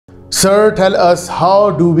Sir, tell us, how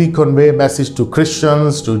do we convey message to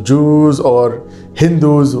Christians, to Jews or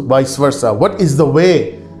Hindus, vice versa? What is the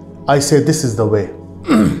way? I say this is the way.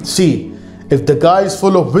 See, if the guy is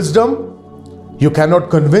full of wisdom, you cannot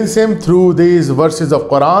convince him through these verses of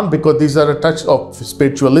Quran, because these are a touch of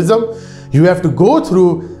spiritualism. You have to go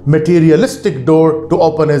through materialistic door to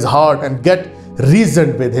open his heart and get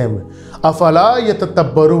reasoned with him. Afala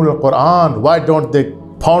yatatabbarun al-Quran. Why don't they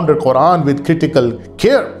ponder Quran with critical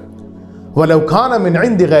care? وَلَوْ كَانَ مِنْ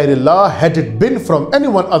عِنْدِ غَيْرِ اللَّهِ. Had it been from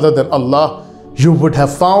anyone other than Allah, you would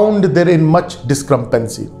have found therein much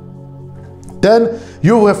discrepancy. Then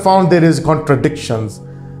you have found there is contradictions.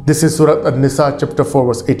 This is Surah An-Nisa chapter 4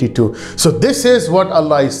 verse 82. So this is what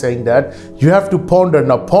Allah is saying, that you have to ponder.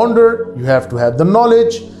 Now ponder, you have to have the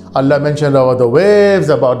knowledge. Allah mentioned about the waves,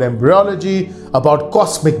 about embryology, about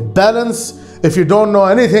cosmic balance. If you don't know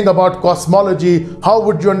anything about cosmology, how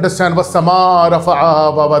would you understand وَالسَّمَاءَ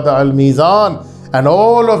رَفَعَهَا وَوَضَعَ الْمِيزَانَ? And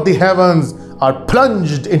all of the heavens are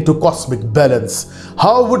plunged into cosmic balance.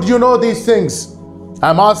 How would you know these things?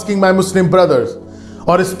 I'm asking my Muslim brothers,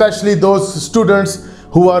 or especially those students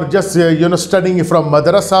who are just studying from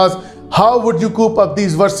madrasas. How would you cope up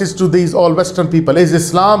these verses to these all Western people? Is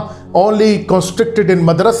Islam only constricted in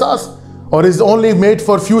madrasas, or is only made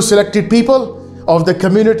for few selected people of the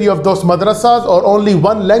community of those madrasas, or only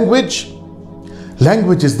one language?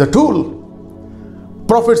 Language is the tool.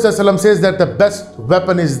 Prophet ﷺ says that the best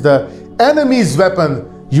weapon is the enemy's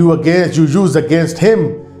weapon you use against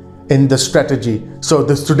him in the strategy. So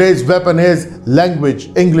today's weapon is language,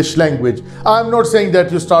 English language. I'm not saying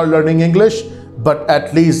that you start learning English, but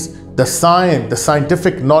at least the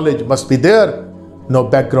scientific knowledge must be there. No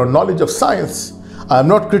background knowledge of science. I'm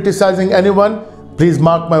not criticizing anyone. Please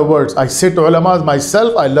mark my words. I sit ulamas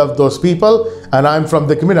myself. I love those people, and I'm from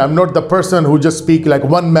the community. I'm not the person who just speak like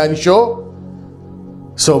one man show.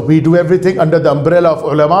 So we do everything under the umbrella of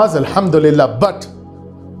ulamas, alhamdulillah. But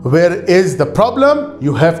where is the problem?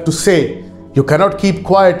 You have to say. You cannot keep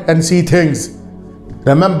quiet and see things.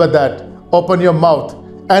 Remember that. Open your mouth.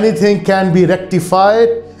 Anything can be rectified.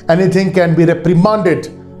 Anything can be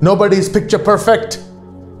reprimanded. Nobody is picture perfect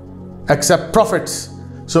except prophets.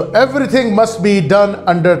 So everything must be done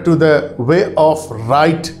under to the way of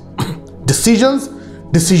right decisions,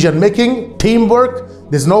 decision making, teamwork.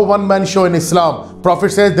 There's no one man show in Islam.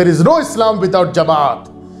 Prophet says there is no Islam without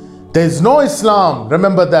Jamaat. There is no Islam.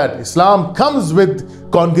 Remember that. Islam comes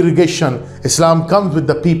with congregation. Islam comes with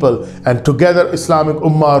the people. And together Islamic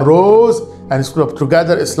Ummah rose, and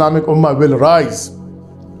together Islamic Ummah will rise.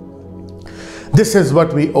 This is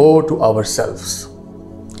what we owe to ourselves.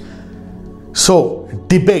 So,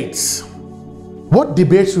 debates. What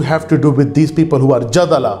debates you have to do with these people who are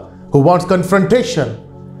jadala, who want confrontation?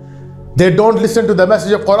 They don't listen to the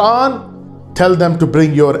message of Quran. Tell them to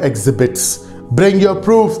bring your exhibits. Bring your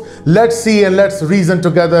proof. Let's see and let's reason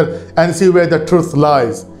together and see where the truth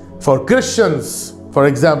lies. For Christians, for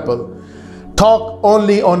example, talk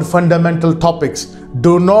only on fundamental topics.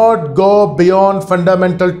 Do not go beyond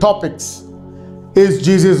fundamental topics. Is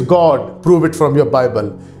Jesus God? Prove it from your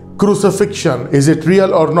Bible. Crucifixion, is it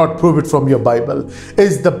real or not? Prove it from your Bible.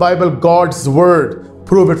 Is the Bible God's word?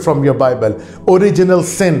 Prove it from your Bible. Original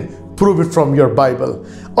sin, prove it from your Bible.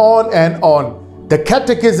 On and on. The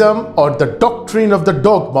catechism or the doctrine of the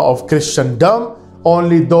dogma of Christendom,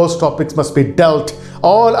 only those topics must be dealt.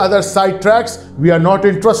 All other sidetracks, we are not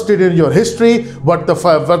interested in your history, what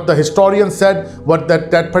the historian said, what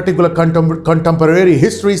that particular contemporary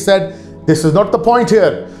history said. This is not the point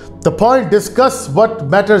here. The point, discuss what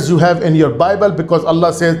matters you have in your Bible, because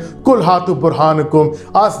Allah says, Kul hatu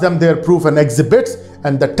burhanukum, ask them their proof and exhibits.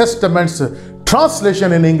 And the Testament's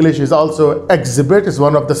translation in English is also exhibit, is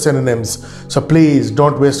one of the synonyms. So please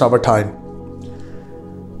don't waste our time.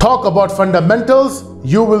 Talk about fundamentals,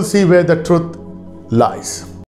 you will see where the truth lies.